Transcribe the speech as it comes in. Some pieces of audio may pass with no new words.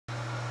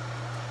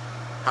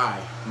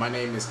Hi, my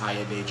name is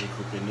Ayodeji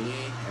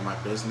Kuponiyi, and my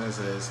business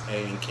is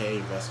A&K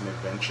Investment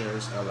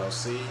Ventures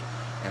LLC.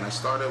 And I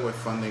started with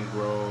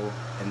Fund&Grow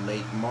in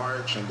late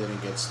March and didn't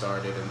get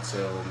started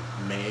until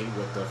May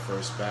with the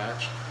first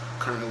batch.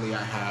 Currently,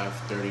 I have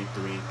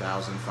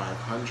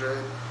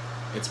 33,500.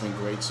 It's been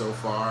great so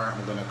far.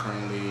 I'm gonna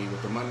currently,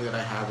 with the money that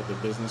I have with the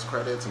business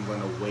credits, I'm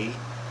gonna wait,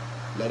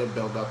 let it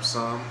build up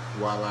some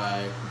while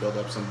I build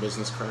up some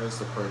business credits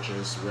to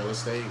purchase real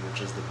estate, which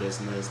is the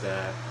business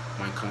that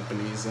my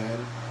company is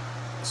in.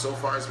 So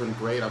far, it's been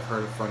great. I've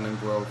heard of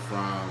Fund&Grow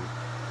from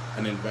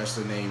an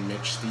investor named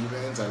Mitch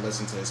Stevens. I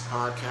listened to his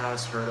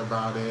podcast, heard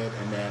about it,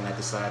 and then I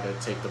decided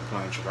to take the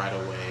plunge right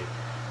away.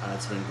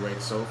 It's been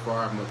great so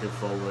far. I'm looking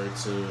forward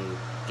to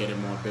getting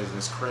more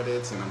business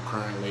credits, and I'm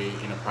currently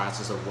in the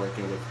process of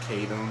working with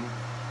Kadam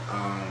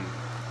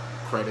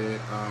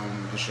Credit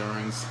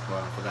Insurance.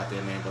 Well, I forgot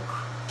their name, but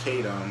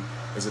Kadam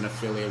is an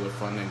affiliate with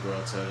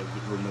Fund&Grow to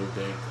remove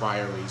the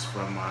inquiries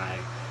from my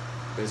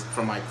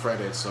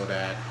credits so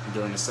that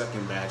during the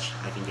second batch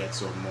I can get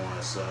some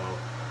more. So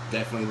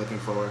definitely looking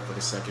forward for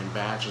the second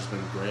batch. It's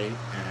been great,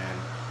 and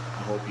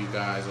I hope you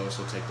guys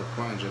also take the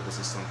plunge if this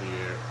is something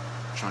you're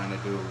trying to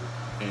do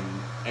in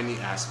any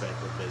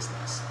aspect of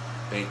business.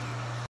 Thank you.